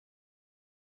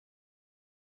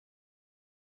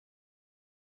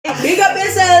Big up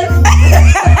yourself.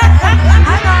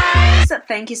 Hi guys,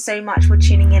 thank you so much for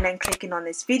tuning in and clicking on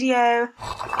this video.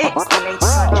 It's the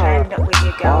latest on trend with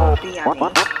your girl Biami.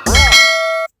 Go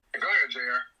ahead,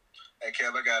 JR. Hey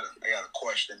Kev, I got a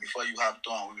question. Before you hopped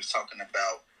on, we was talking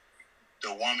about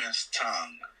the woman's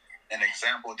tongue. An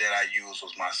example that I used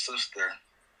was my sister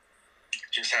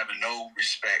just having no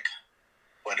respect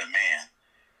for the man.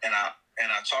 And I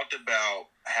talked about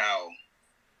how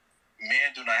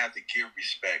men do not have to give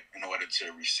respect in order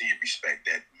to receive respect.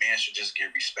 That men should just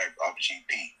give respect off GP.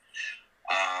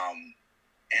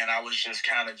 And I was just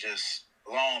kind of just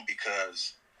alone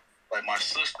because, like, my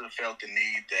sister felt the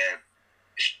need that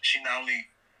she not only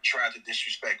tried to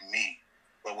disrespect me,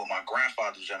 but when my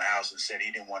grandfather was in the house and said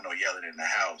he didn't want no yelling in the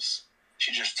house,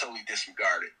 she just totally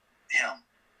disregarded him.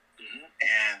 Mm-hmm.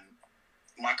 And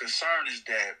my concern is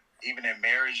that even in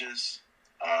marriages,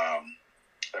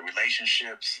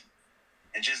 relationships,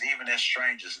 and just even as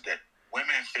strangers, that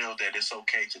women feel that it's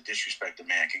okay to disrespect a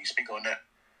man. Can you speak on that?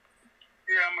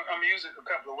 Yeah, I'm using a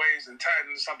couple of ways and tied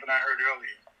into something I heard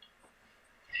earlier.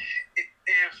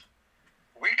 If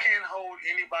we can't hold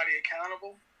anybody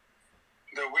accountable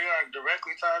that we are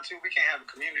directly tied to, we can't have a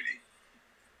community.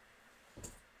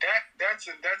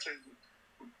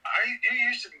 You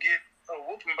used to get a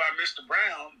whooping by Mr.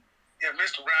 Brown if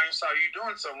Mr. Brown saw you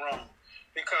doing something wrong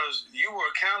because you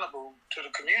were accountable to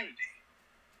the community,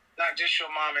 not just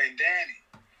your mama and daddy.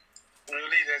 I'm going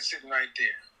to leave that sitting right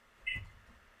there.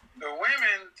 The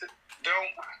women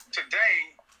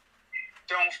today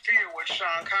don't fear what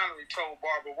Sean Connery told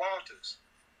Barbara Walters.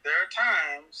 There are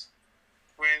times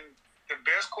when the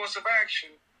best course of action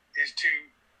is to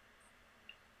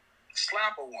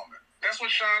slap a woman. That's what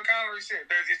Sean Connery said.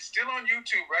 It's still on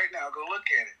YouTube right now. Go look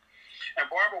at it. And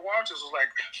Barbara Walters was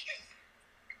like,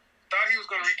 thought he was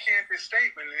going to recant his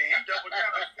statement, and he doubled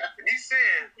down. And he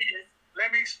said,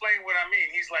 let me explain what I mean.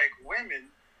 He's like, women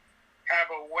have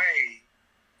a way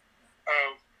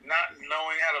of not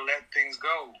knowing how to let things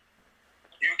go.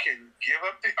 You can give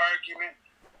up the argument.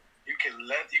 You can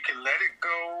let it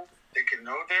go. They can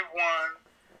know they've won.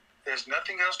 There's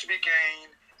nothing else to be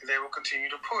gained, and they will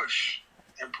continue to push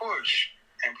and push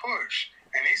and push.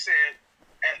 And he said,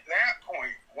 at that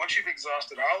point, once you've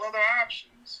exhausted all other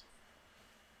options,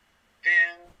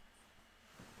 then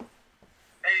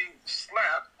a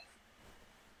slap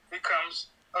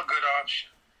becomes a good option.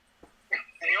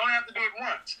 And you only have to do it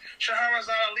once.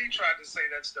 Shahrazad Ali tried to say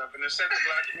that stuff, and it set the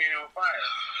black community on fire.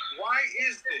 Why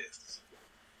is this?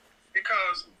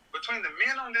 Because between the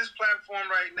men on this platform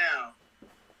right now,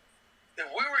 if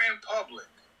we were in public,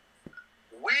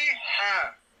 we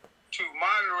have to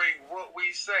moderate what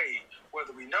we say,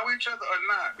 whether we know each other or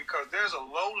not, because there's a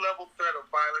low-level threat of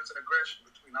violence and aggression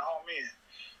between all men.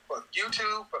 Fuck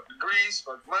YouTube, fuck the grease,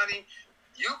 fuck money.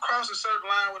 You cross a certain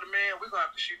line with a man, we're going to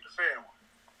have to shoot the fair one.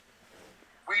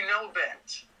 We know that.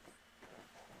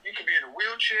 You can be in a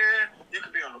wheelchair, you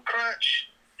can be on a crutch,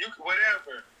 you can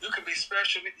whatever. You can be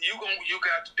special. You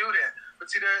got to do that. But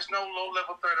see, there's no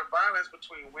low-level threat of violence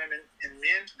between women and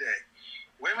men today.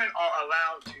 Women are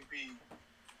allowed to be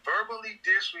verbally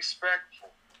disrespectful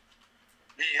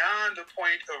beyond the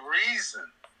point of reason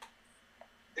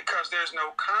because there's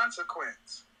no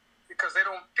consequence, because they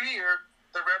don't fear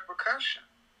the repercussion.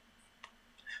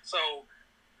 So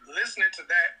listening to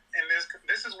that, and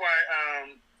this is why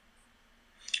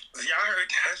y'all heard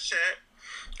that shit.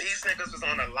 These niggas was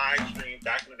on a live stream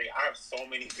back in the day. I have so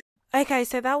many. Okay,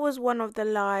 so that was one of the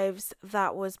lives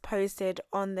that was posted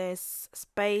on this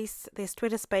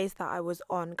Twitter space that I was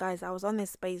on. Guys, I was on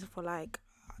this space for like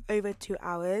over 2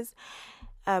 hours.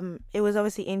 It was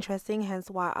obviously interesting, hence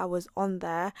why I was on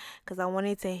there, because I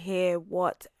wanted to hear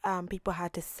what people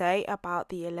had to say about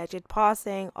the alleged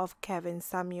passing of Kevin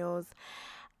Samuels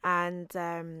and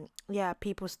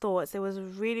people's thoughts. It was a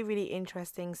really, really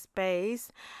interesting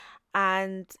space,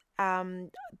 and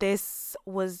this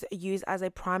was used as a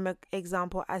prime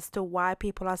example as to why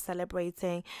people are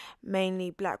celebrating, mainly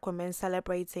black women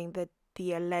celebrating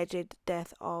the alleged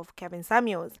death of Kevin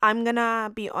Samuels. I'm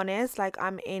gonna be honest, like,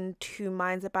 I'm in two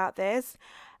minds about this.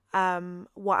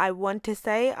 What I want to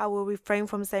say, I will refrain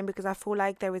from saying, because I feel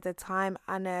like there is a time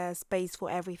and a space for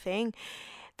everything.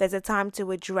 There's a time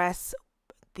to address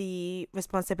the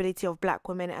responsibility of black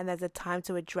women, and there's a time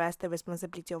to address the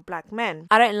responsibility of black men.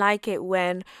 I don't like it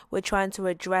when we're trying to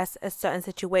address a certain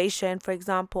situation. For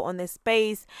example, on this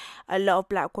space, a lot of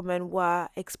black women were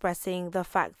expressing the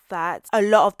fact that a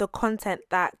lot of the content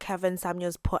that Kevin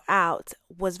Samuels put out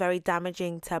was very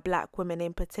damaging to black women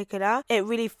in particular. It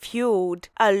really fueled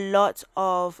a lot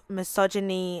of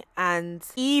misogyny and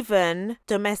even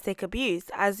domestic abuse,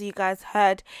 as you guys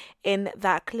heard in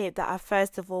that clip that I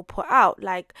first of all put out.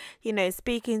 Like, you know,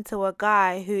 speaking to a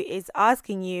guy who is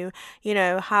asking you, you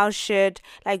know, how should,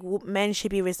 like, men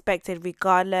should be respected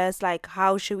regardless, like,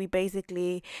 how should we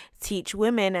basically teach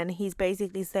women? And he's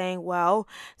basically saying, well,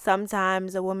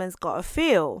 sometimes a woman's gotta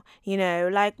feel, you know,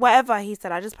 like, whatever he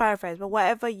said, I just paraphrase, but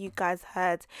whatever you guys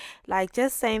heard, like,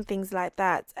 just saying things like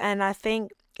that. And I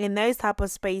think in those type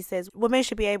of spaces, women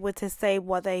should be able to say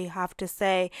what they have to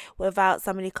say without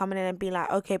somebody coming in and being like,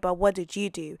 okay, but what did you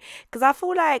do? Because I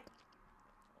feel like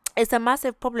it's a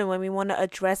massive problem when we want to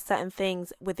address certain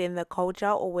things within the culture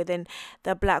or within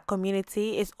the black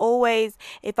community. It's always,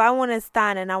 if I want to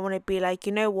stand and I want to be like,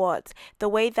 you know what, the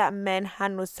way that men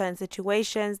handle certain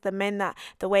situations, the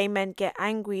way men get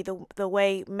angry, the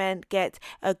way men get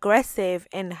aggressive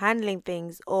in handling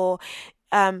things, or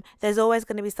there's always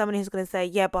going to be someone who's going to say,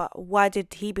 yeah, but why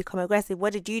did he become aggressive?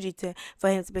 What did you do for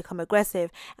him to become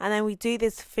aggressive? And then we do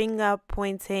this finger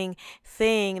pointing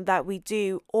thing that we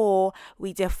do, or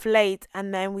we deflate,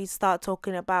 and then we start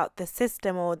talking about the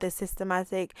system or the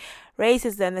systematic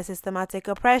racism, the systematic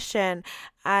oppression,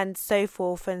 and so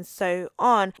forth and so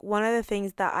on. One of the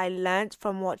things that I learned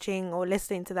from watching or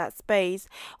listening to that space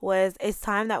was it's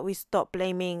time that we stop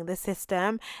blaming the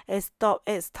system. It's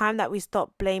time that we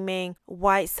stop blaming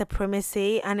white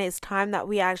supremacy, and it's time that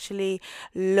we actually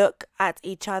look at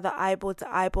each other eyeball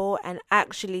to eyeball and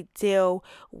actually deal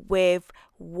with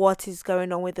what is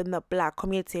going on within the black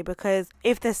community. Because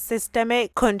if the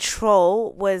systemic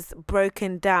control was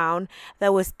broken down,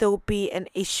 there would still be an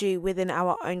issue within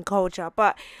our own culture.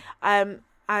 But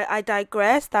I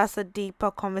digress. That's a deeper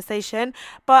conversation,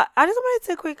 but I just wanted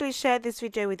to quickly share this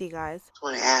video with you guys. I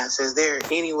want to ask, is there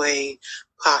any way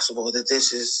possible that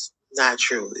this is not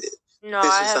true? No,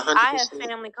 I have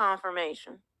family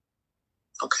confirmation.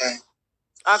 Okay.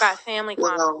 I got family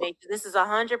confirmation. This is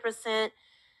 100%.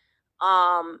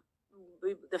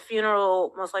 The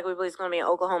funeral most likely is going to be in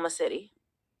Oklahoma City.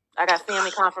 I got family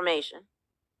confirmation.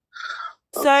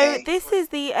 So this is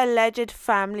the alleged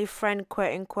family friend,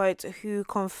 quote unquote, who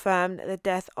confirmed the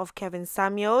death of Kevin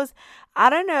Samuels. I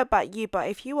don't know about you, but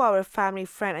if you are a family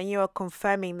friend and you are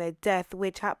confirming the death,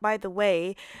 which by the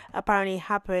way apparently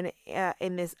happened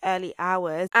in this early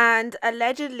hours, and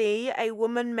allegedly a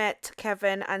woman met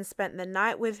Kevin and spent the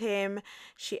night with him.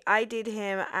 She ID'd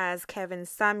him as Kevin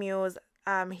Samuels.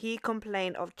 He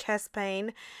complained of chest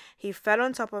pain. He fell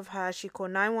on top of her. She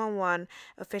called 911.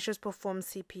 Officials performed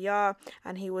CPR,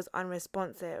 and he was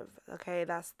unresponsive. Okay,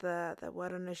 that's the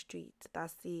word on the street.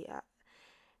 That's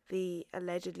the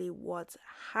allegedly what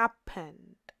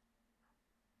happened.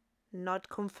 Not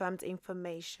confirmed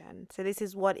information. So this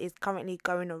is what is currently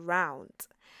going around.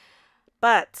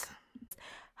 But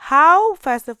how,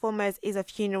 first and foremost, is a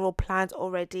funeral planned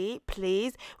already,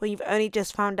 please, when you've only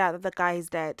just found out that the guy is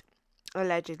dead?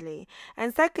 Allegedly.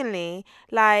 And secondly,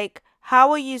 like,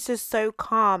 how are you just so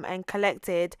calm and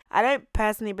collected? I don't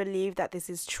personally believe that this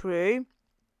is true.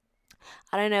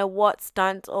 I don't know what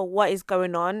stunt or what is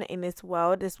going on in this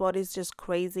world. This world is just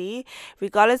crazy,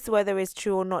 regardless of whether it's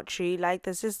true or not true. Like,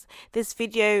 this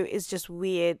video is just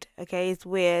weird. Okay, it's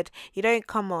weird. You don't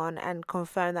come on and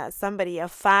confirm that somebody, a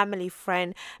family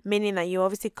friend, meaning that you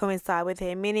obviously coincide with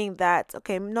him, meaning that,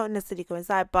 okay, not necessarily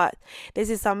coincide, but this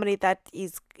is somebody that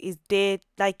is dead,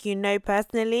 like, you know,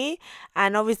 personally,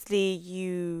 and obviously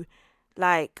you,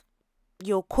 like,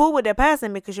 you're cool with the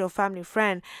person because you're a family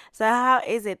friend. So how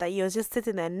is it that you're just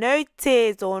sitting there, no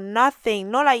tears or nothing?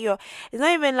 Not like it's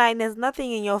not even like there's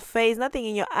nothing in your face, nothing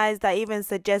in your eyes that even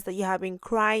suggests that you have been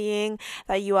crying,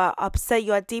 that you are upset,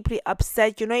 you are deeply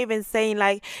upset. You're not even saying,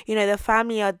 like, you know, the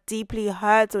family are deeply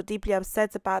hurt or deeply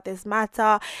upset about this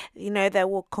matter, you know, they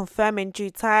will confirm in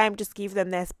due time, just give them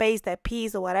their space, their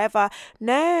peace or whatever.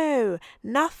 No,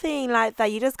 nothing like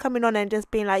that. You're just coming on and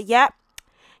just being like, yeah,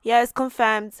 it's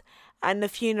confirmed. And the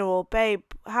funeral, babe,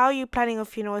 how are you planning a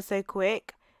funeral so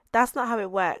quick? That's not how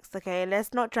it works, okay?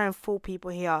 Let's not try and fool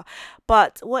people here.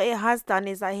 But what it has done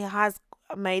is that it has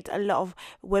made a lot of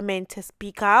women to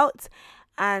speak out.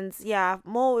 And yeah,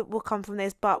 more will come from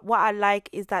this. But what I like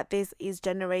is that this is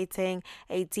generating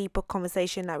a deeper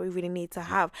conversation that we really need to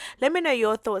have. Let me know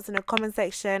your thoughts in the comment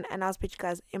section, and I'll speak to you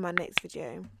guys in my next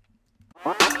video.